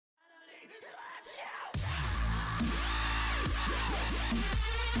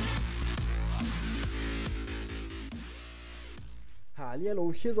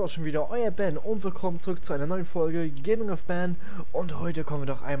Hallihallo, hier ist auch schon wieder euer Ben und willkommen zurück zu einer neuen Folge Gaming of Ben. Und heute kommen wir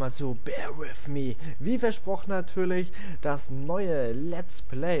doch einmal zu Bear With Me. Wie versprochen natürlich das neue Let's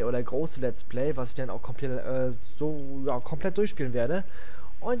Play oder große Let's Play, was ich dann auch komplett, komplett durchspielen werde.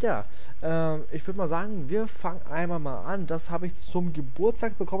 Und ja, ich würde mal sagen, wir fangen einmal mal an. Das habe ich zum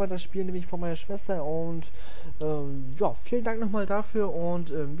Geburtstag bekommen, das Spiel nämlich von meiner Schwester. Und ja, vielen Dank nochmal dafür.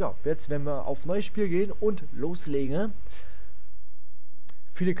 Und ja, jetzt werden wir auf neues Spiel gehen und loslegen.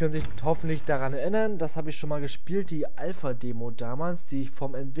 Viele können sich hoffentlich daran erinnern, das habe ich schon mal gespielt, die Alpha-Demo damals, die ich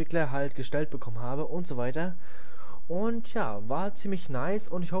vom Entwickler halt gestellt bekommen habe und so weiter. Und ja, war ziemlich nice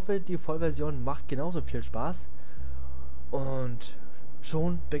und ich hoffe, die Vollversion macht genauso viel Spaß. Und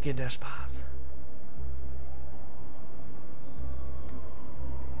schon beginnt der Spaß.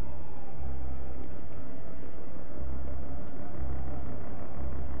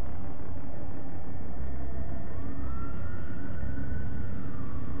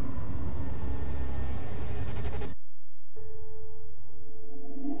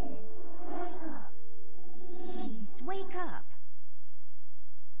 Wake up.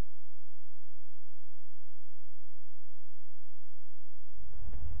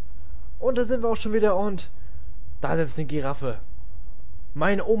 Und da sind wir auch schon wieder und da sitzt eine Giraffe.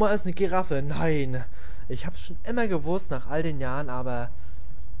 Meine Oma ist eine Giraffe. Nein, ich habe es schon immer gewusst nach all den Jahren, aber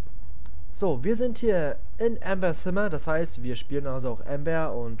so, wir sind hier in Ambers Zimmer, das heißt, wir spielen also auch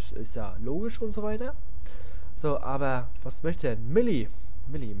Amber und ist ja logisch und so weiter. So, aber was möchte denn Millie?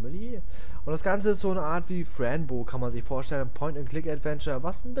 Millie. Und das Ganze ist so eine Art wie Franbo, kann man sich vorstellen. Point-and-Click-Adventure,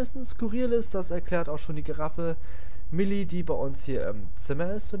 was ein bisschen skurril ist, das erklärt auch schon die Giraffe Millie, die bei uns hier im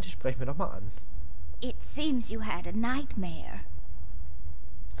Zimmer ist, und die sprechen wir nochmal an. It seems you had a nightmare.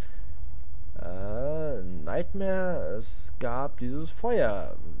 Nightmare, es gab dieses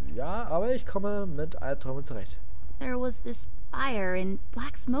Feuer. Ja, aber ich komme mit Albträumen zurecht. There was this fire and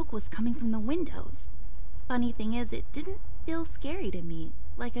black smoke was coming from the windows. Funny thing is, it didn't feel scary to me,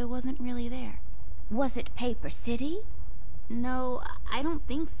 like I wasn't really there. Was it Paper City? No, I don't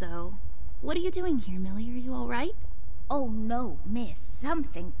think so. What are you doing here, Millie? Are you all right? Oh no, miss.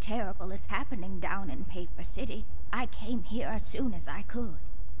 Something terrible is happening down in Paper City. I came here as soon as I could.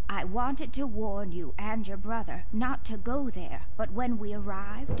 I wanted to warn you and your brother not to go there, but when we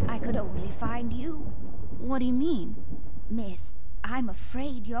arrived, I could only find you. What do you mean? Miss, I'm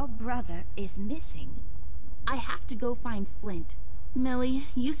afraid your brother is missing. I have to go find Flint. Millie,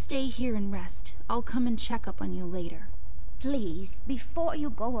 you stay here and rest. I'll come and check up on you later. Please, before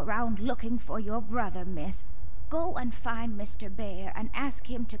you go around looking for your brother, miss, go and find Mr. Bear and ask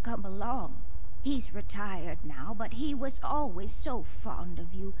him to come along. He's retired now, but he was always so fond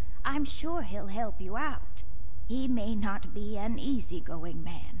of you. I'm sure he'll help you out. He may not be an easygoing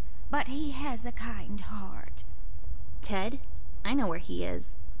man, but he has a kind heart. Ted? I know where he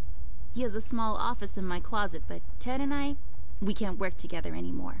is. He has a small office in my closet, but Ted and we can't work together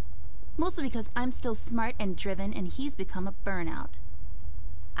anymore. Mostly because I'm still smart and driven and he's become a burnout.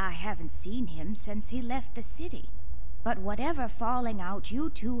 I haven't seen him since he left the city. But whatever falling out you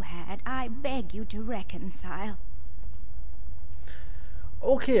two had, I beg you to reconcile.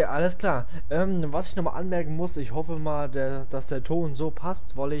 Okay, alles klar. Was ich nochmal anmerken muss, ich hoffe mal, dass der Ton so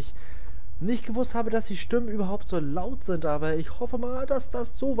passt, weil ich nicht gewusst habe, dass die Stimmen überhaupt so laut sind, aber ich hoffe mal, dass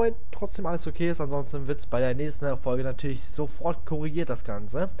das soweit trotzdem alles okay ist. Ansonsten wird es bei der nächsten Folge natürlich sofort korrigiert, das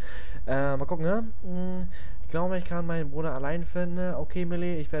Ganze. Mal gucken, ne? Ich glaube, ich kann meinen Bruder allein finden. Okay,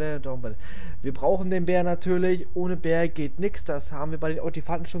 Millie, ich werde darum. Wir brauchen den Bär natürlich. Ohne Bär geht nichts. Das haben wir bei den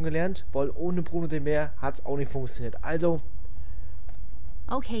Olifanten schon gelernt, weil ohne Bruno den Bär hat es auch nicht funktioniert. Also.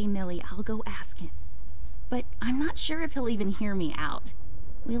 Okay, Millie, I'll go ask him. But I'm not sure if he'll even hear me out.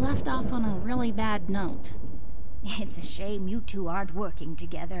 We left off on a really bad note. It's a shame you two aren't working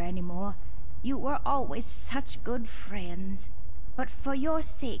together anymore. You were always such good friends. But for your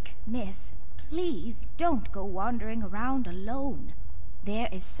sake, miss, please don't go wandering around alone. There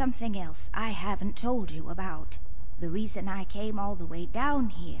is something else I haven't told you about. The reason I came all the way down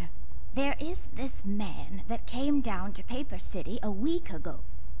here. There is this man that came down to Paper City a week ago.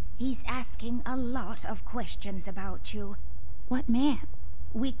 He's asking a lot of questions about you. What man?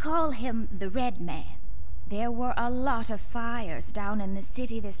 We call him the Red Man. There were a lot of fires down in the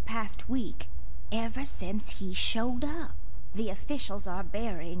city this past week, ever since he showed up. The officials are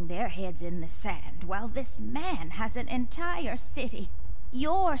burying their heads in the sand, while this man has an entire city,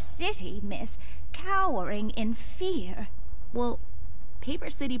 your city, miss, cowering in fear. Well, Paper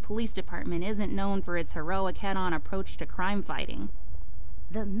City Police Department isn't known for its heroic head-on approach to crime fighting.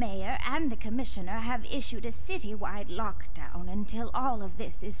 The mayor and the commissioner have issued a citywide lockdown until all of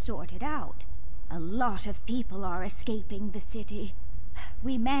this is sorted out. A lot of people are escaping the city.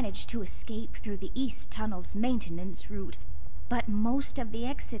 We managed to escape through the East Tunnel's maintenance route, but most of the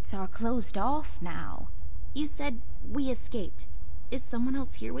exits are closed off now. You said we escaped. Is someone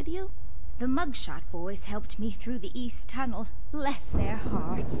else here with you? The Mugshot boys helped me through the East Tunnel. Bless their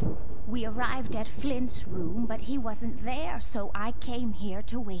hearts. We arrived at Flint's room, but he wasn't there, so I came here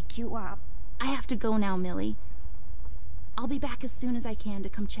to wake you up. I have to go now, Millie. I'll be back as soon as I can to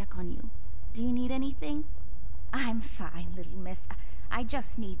come check on you. Do you need anything? I'm fine, little miss. I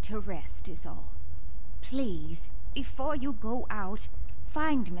just need to rest is all. Please, before you go out,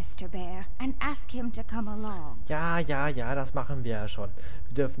 find Mr. Bear and ask him to come along. Ja, das machen wir ja schon.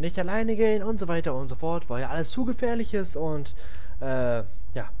 Wir dürfen nicht alleine gehen und so weiter und so fort, weil ja alles zu gefährlich ist und, ja,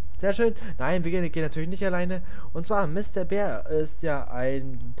 sehr schön. Nein, wir gehen natürlich nicht alleine. Und zwar, Mr. Bear ist ja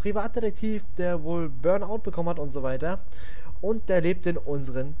ein Privatdetektiv, der wohl Burnout bekommen hat und so weiter. Und der lebt in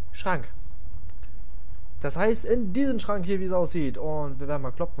unserem Schrank. Das heißt, in diesem Schrank hier, wie es aussieht. Und wir werden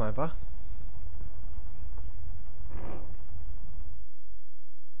mal klopfen einfach.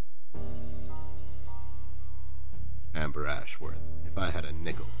 Amber Ashworth, if I had a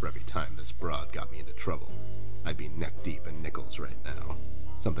nickel for every time this broad got me into trouble, I'd be neck deep in nickels right now.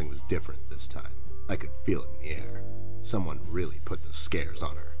 Something was different this time. I could feel it in the air. Someone really put the scares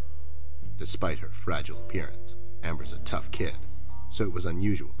on her. Despite her fragile appearance, Amber's a tough kid, so it was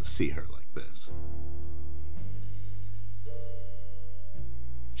unusual to see her like this.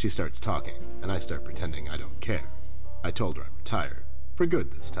 She starts talking, and I start pretending I don't care. I told her I'm retired, for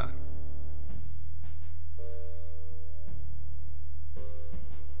good this time.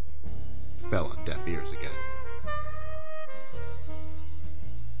 Fell on deaf ears again.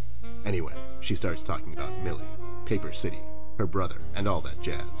 Anyway, she starts talking about Millie, Paper City, her brother, and all that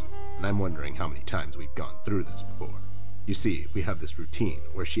jazz, and I'm wondering how many times we've gone through this before. You see, we have this routine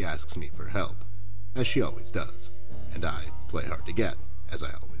where she asks me for help, as she always does, and I play hard to get, as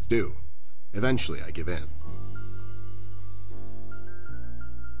I always do. Eventually, I give in.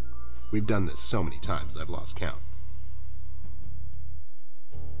 We've done this so many times I've lost count.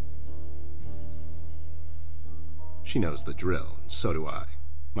 She knows the drill, and so do I.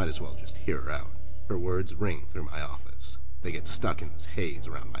 Might as well just hear her out. Her words ring through my office. They get stuck in this haze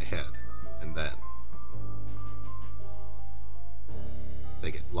around my head, and then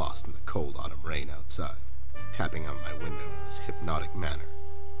they get lost in the cold autumn rain outside, tapping on my window in this hypnotic manner.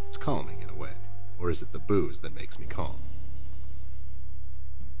 It's calming in a way, or is it the booze that makes me calm?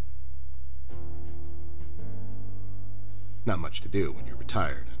 Not much to do when you're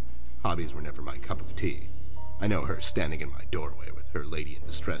retired, and hobbies were never my cup of tea. I know her standing in my doorway with her lady in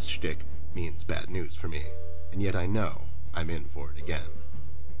distress shtick means bad news for me, and yet I know I'm in for it again.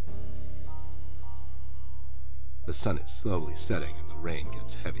 The sun is slowly setting and the rain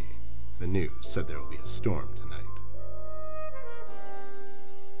gets heavy. The news said there will be a storm tonight.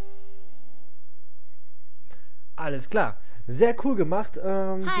 Alles klar. Sehr cool gemacht.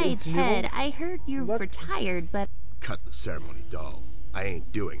 Hi, Ted. I heard you're retired, but... Cut the ceremony, doll. I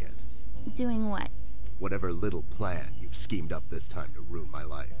ain't doing it. Doing what? Whatever little plan you've schemed up this time to ruin my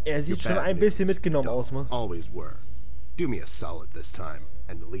life. Sieht schon ein bisschen mitgenommen aus, man. Always were. Do me a solid this time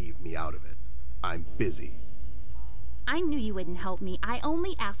and leave me out of it. I'm busy. I knew you wouldn't help me. I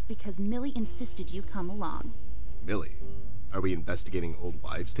only asked because Millie insisted you come along. Millie? Are we investigating old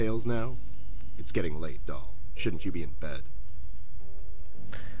wives' tales now? It's getting late, doll. Shouldn't you be in bed?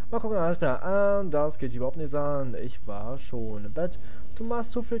 Mal gucken, alles klar. Das geht überhaupt nichts an. Ich war schon im Bett. Du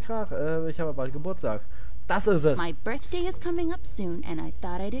machst zu viel Krach. Ich habe bald Geburtstag. Das ist es. My birthday is coming up soon, and I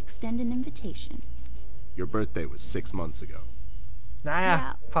thought I'd extend an invitation. Your birthday was 6 months ago. Naja,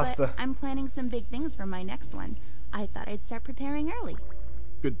 Yeah, fast. but I'm planning some big things for my next one. I thought I'd start preparing early.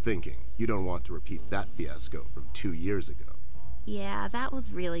 Good thinking. You don't want to repeat that fiasco from 2 years ago. Yeah, that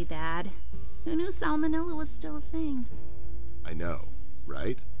was really bad. Who knew salmonella was still a thing? I know,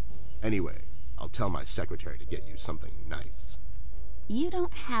 right? Anyway, I'll tell my secretary to get you something nice. You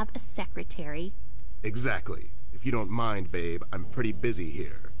don't have a secretary. Exactly. If you don't mind, babe, I'm pretty busy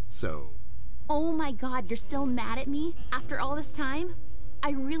here, so... Oh my god, you're still mad at me? After all this time?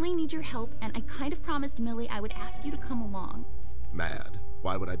 I really need your help, and I kind of promised Millie I would ask you to come along. Mad?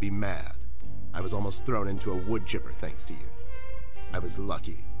 Why would I be mad? I was almost thrown into a wood chipper thanks to you. I was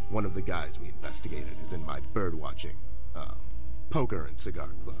lucky. One of the guys we investigated is in my bird-watching, poker and cigar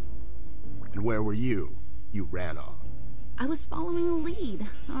club. And where were you? You ran off. I was following a lead,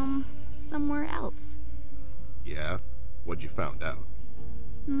 somewhere else. Yeah? What'd you found out?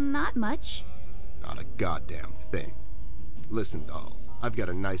 Not much. Not a goddamn thing. Listen, doll, I've got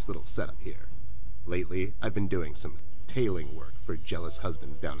a nice little setup here. Lately, I've been doing some tailing work for jealous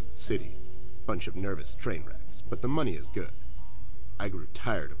husbands down in the city. Bunch of nervous train wrecks, but the money is good. I grew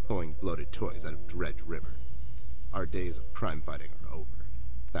tired of pulling bloated toys out of Dredge River. Our days of crime fighting are over.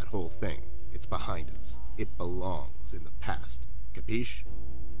 That whole thing, it's behind us. It belongs in the past. Capiche?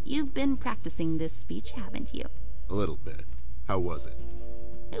 You've been practicing this speech, haven't you? A little bit. How was it?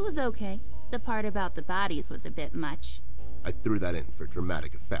 It was okay. The part about the bodies was a bit much. I threw that in for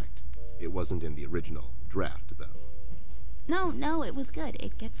dramatic effect. It wasn't in the original draft, though. No, it was good.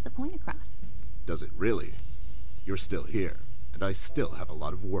 It gets the point across. Does it really? You're still here, and I still have a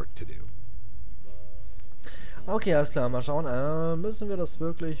lot of work to do. Okay, alles klar, mal schauen. Müssen wir das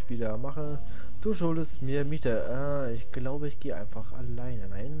wirklich wieder machen? Du schuldest mir Miete. Ich glaube, ich gehe einfach alleine.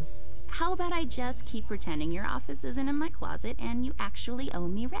 Nein. How about I just keep pretending your office isn't in my closet and you actually owe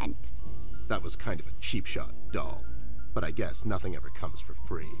me rent? That was kind of a cheap shot, doll. But I guess nothing ever comes for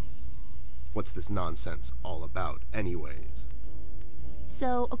free. What's this nonsense all about, anyways?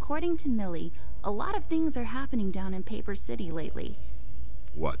 So, according to Millie, a lot of things are happening down in Paper City lately.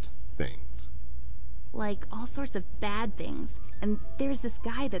 What things? Like, all sorts of bad things. And there's this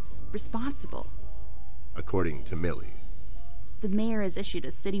guy that's responsible. According to Millie. The mayor has issued a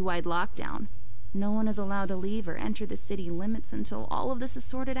citywide lockdown. No one is allowed to leave or enter the city limits until all of this is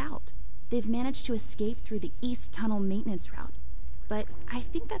sorted out. They've managed to escape through the East Tunnel maintenance route. But I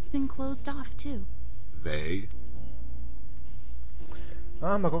think that's been closed off, too. They?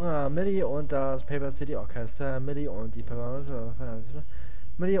 Mal gucken, Millie und das Paper City Orchester, Millie und die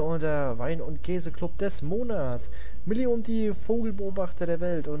Millie und der Wein- und Käseclub des Monats, Millie und die Vogelbeobachter der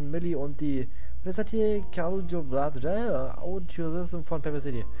Welt und Millie und die... Was hat hier Audiosystem von Paper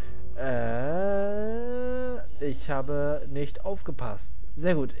City? Ich habe nicht aufgepasst.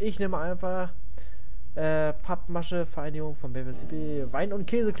 Sehr gut, ich nehme einfach Pappmasche Vereinigung von Paper City, Wein- und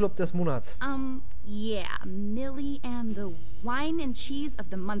Käseclub des Monats. Yeah, Millie and the Wine and Cheese of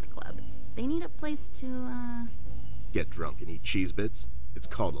the Month Club. They need a place to, Get drunk and eat cheese bits? It's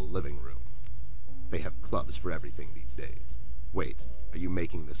called a living room. They have clubs for everything these days. Wait, are you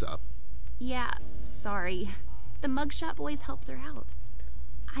making this up? Yeah, sorry. The mugshot boys helped her out.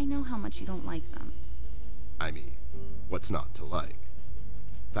 I know how much you don't like them. I mean, what's not to like?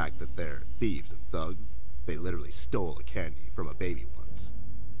 Fact that they're thieves and thugs? They literally stole a candy from a baby once.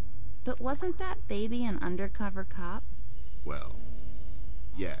 But wasn't that baby an undercover cop? Well,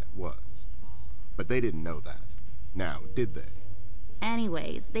 yeah, it was. But they didn't know that. Now, did they?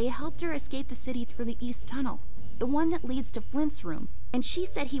 Anyways, they helped her escape the city through the East Tunnel, the one that leads to Flint's room, and she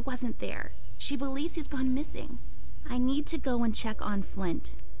said he wasn't there. She believes he's gone missing. I need to go and check on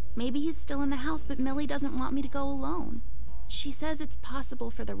Flint. Maybe he's still in the house, but Millie doesn't want me to go alone. She says it's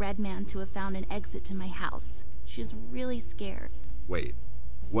possible for the Red Man to have found an exit to my house. She's really scared. Wait,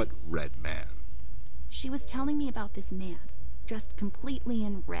 what Red Man? She was telling me about this man, dressed completely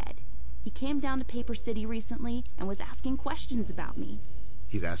in red. He came down to Paper City recently and was asking questions about me.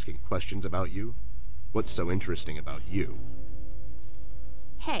 He's asking questions about you? What's so interesting about you?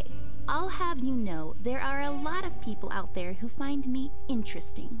 Hey, I'll have you know there are a lot of people out there who find me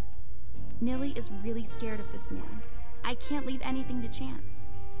interesting. Millie is really scared of this man. I can't leave anything to chance.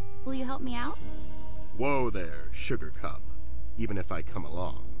 Will you help me out? Whoa there, Sugar Cup. Even if I come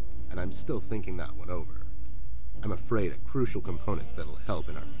along, and I'm still thinking that one over. I'm afraid a crucial component that'll help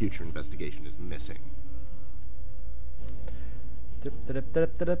in our future investigation is missing.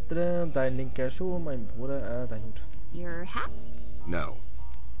 Dein linker Schuh, mein Bruder, dein Hut. Your hat? No,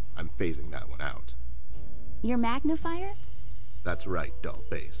 I'm phasing that one out. Your magnifier? That's right,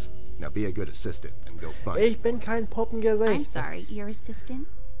 dollface. Now be a good assistant and go find Ich bin kein Poppengesicht. I'm sorry, your assistant?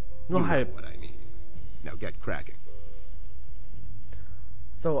 Nur You know halb. what I mean. Now get cracking.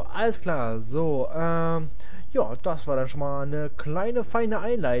 So, alles klar. So, ja, das war dann schon mal eine kleine, feine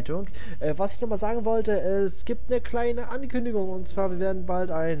Einleitung. Was ich nochmal sagen wollte, es gibt eine kleine Ankündigung. Und zwar, wir werden bald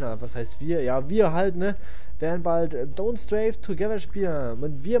was heißt wir? Ja, wir halt, ne? Werden bald Don't Strafe Together spielen.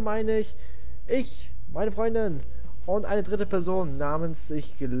 Mit wir meine ich, meine Freundin und eine dritte Person namens,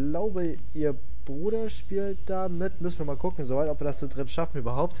 ich glaube, ihr Bruder spielt da mit. Müssen wir mal gucken, soweit, ob wir das zu dritt schaffen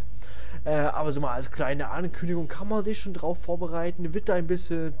überhaupt. Aber so mal als kleine Ankündigung kann man sich schon drauf vorbereiten. Wird da ein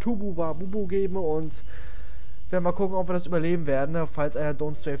bisschen Tubu-Babubu geben und werden mal gucken, ob wir das überleben werden, falls einer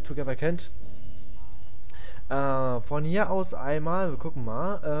Don't Strafe Together kennt. Von hier aus einmal, wir gucken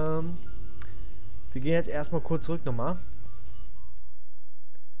mal. Wir gehen jetzt erstmal kurz zurück nochmal.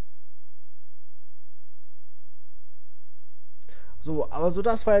 So, aber so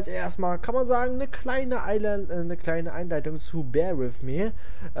das war jetzt erstmal, kann man sagen, eine kleine Einleitung zu Bear With Me.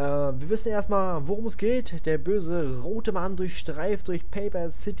 Wir wissen erstmal, worum es geht. Der böse rote Mann durchstreift durch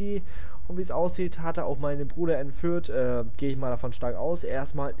Paper City. Und wie es aussieht, hat er auch meinen Bruder entführt. Gehe ich mal davon stark aus.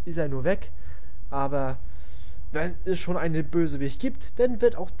 Erstmal ist er nur weg. Aber wenn es schon einen Bösewicht gibt, dann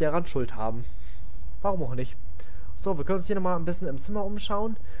wird auch daran Schuld haben. Warum auch nicht? So, wir können uns hier nochmal ein bisschen im Zimmer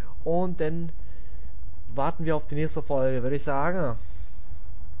umschauen und dann warten wir auf die nächste Folge, würde ich sagen.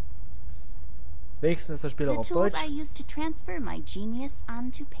 Wenigstens ist das Spiel auch auf Deutsch.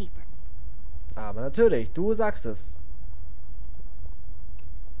 Aber natürlich, du sagst es.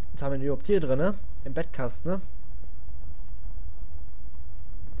 Jetzt haben wir den überhaupt hier drin, ne? Im Bettkasten, ne?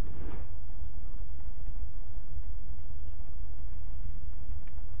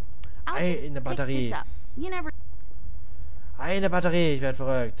 Eine Batterie. Eine Batterie, ich werde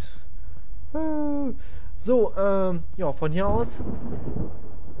verrückt. So, ja, von hier aus.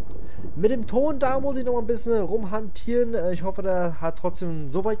 Mit dem Ton, da muss ich noch ein bisschen rumhantieren. Ich hoffe, der hat trotzdem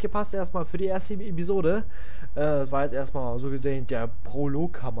so weit gepasst, erstmal für die erste Episode. Das war jetzt erstmal so gesehen der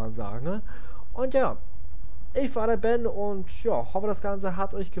Prolog, kann man sagen. Ne? Und ja, ich war der Ben und ja, hoffe, das Ganze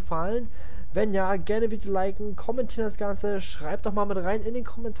hat euch gefallen. Wenn ja, gerne Video liken, kommentieren das Ganze, schreibt doch mal mit rein in den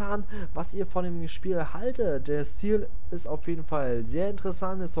Kommentaren, was ihr von dem Spiel haltet. Der Stil ist auf jeden Fall sehr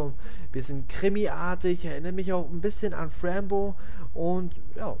interessant, ist so ein bisschen krimiartig, erinnert mich auch ein bisschen an Frambo und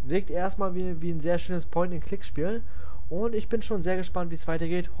ja, wirkt erstmal wie ein sehr schönes Point-and-Click-Spiel. Und ich bin schon sehr gespannt, wie es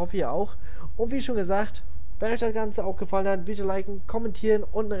weitergeht, hoffe ihr auch. Und wie schon gesagt, wenn euch das Ganze auch gefallen hat, Video liken, kommentieren,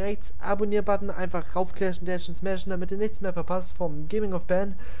 unten rechts Abonnier-Button einfach raufklatschen, dashen, smashen, damit ihr nichts mehr verpasst vom Gaming of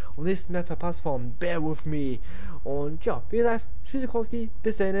Ben und nichts mehr verpasst vom Bear With Me. Und ja, wie gesagt, Tschüssikowski,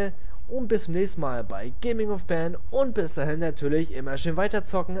 bis dahin und bis zum nächsten Mal bei Gaming of Ben und bis dahin natürlich immer schön weiter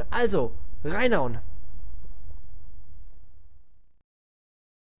zocken. Also, reinhauen!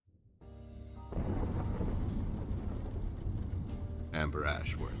 Amber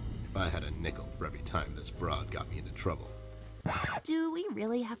Ashworth. If I had a nickel for every time this broad got me into trouble. Do we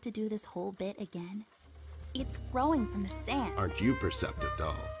really have to do this whole bit again? It's growing from the sand. Aren't you perceptive,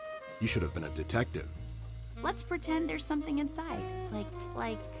 doll? You should have been a detective. Let's pretend there's something inside.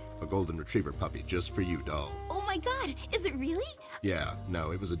 Like... A golden retriever puppy just for you, doll. Oh my god, is it really? Yeah,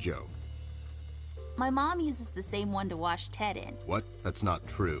 no, it was a joke. My mom uses the same one to wash Ted in. What? That's not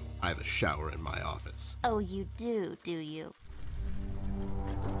true. I have a shower in my office. Oh, you do you?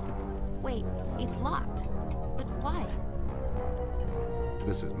 Wait, it's locked. But why?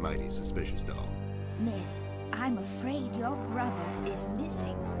 This is mighty suspicious, doll. Miss, I'm afraid your brother is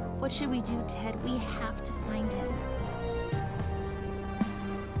missing. What should we do, Ted? We have to find him.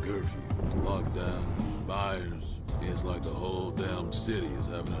 Curfew, lockdown, fires. It's like the whole damn city is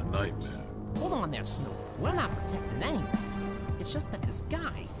having a nightmare. Hold on there, Snoop. We're not protecting anyone. It's just that this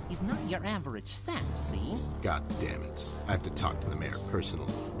guy, he's not your average sap, see? God damn it. I have to talk to the mayor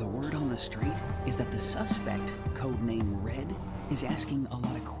personally. The word on the street is that the suspect, codename Red, is asking a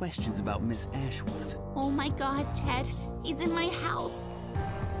lot of questions about Miss Ashworth. Oh my god, Ted. He's in my house.